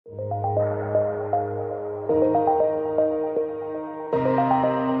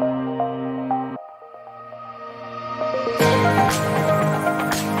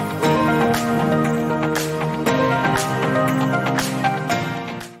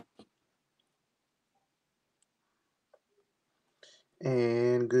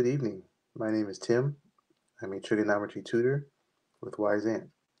And good evening. My name is Tim. I'm a trigonometry tutor with Wyzant.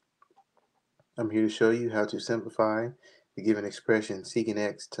 I'm here to show you how to simplify the given expression secant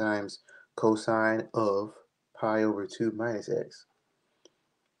x times cosine of pi over 2 minus x.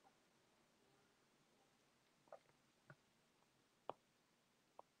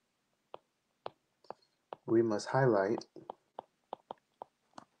 We must highlight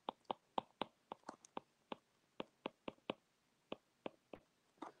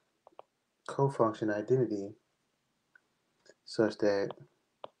cofunction identity such that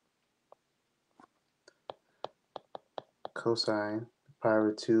cosine pi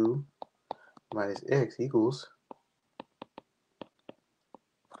over 2 minus x equals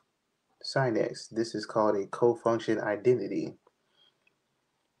sine x. This is called a cofunction identity.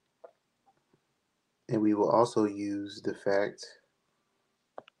 And we will also use the fact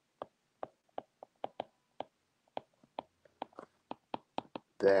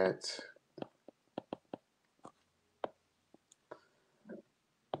that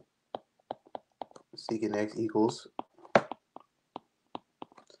secant x equals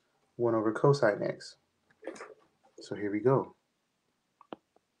 1 over cosine x. So here we go.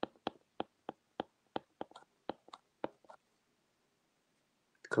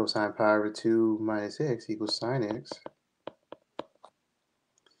 Cosine pi over 2 minus x equals sine x.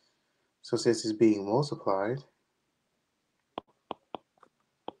 So since it's being multiplied,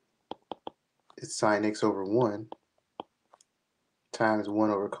 it's sine x over 1 times 1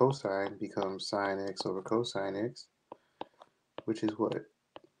 over cosine becomes sine x over cosine x, which is what?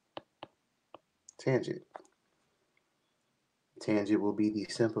 Tangent. Tangent will be the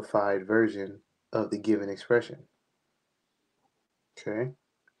simplified version of the given expression. Okay,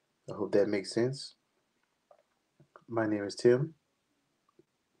 I hope that makes sense. My name is Tim.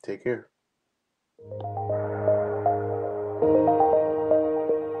 Take care.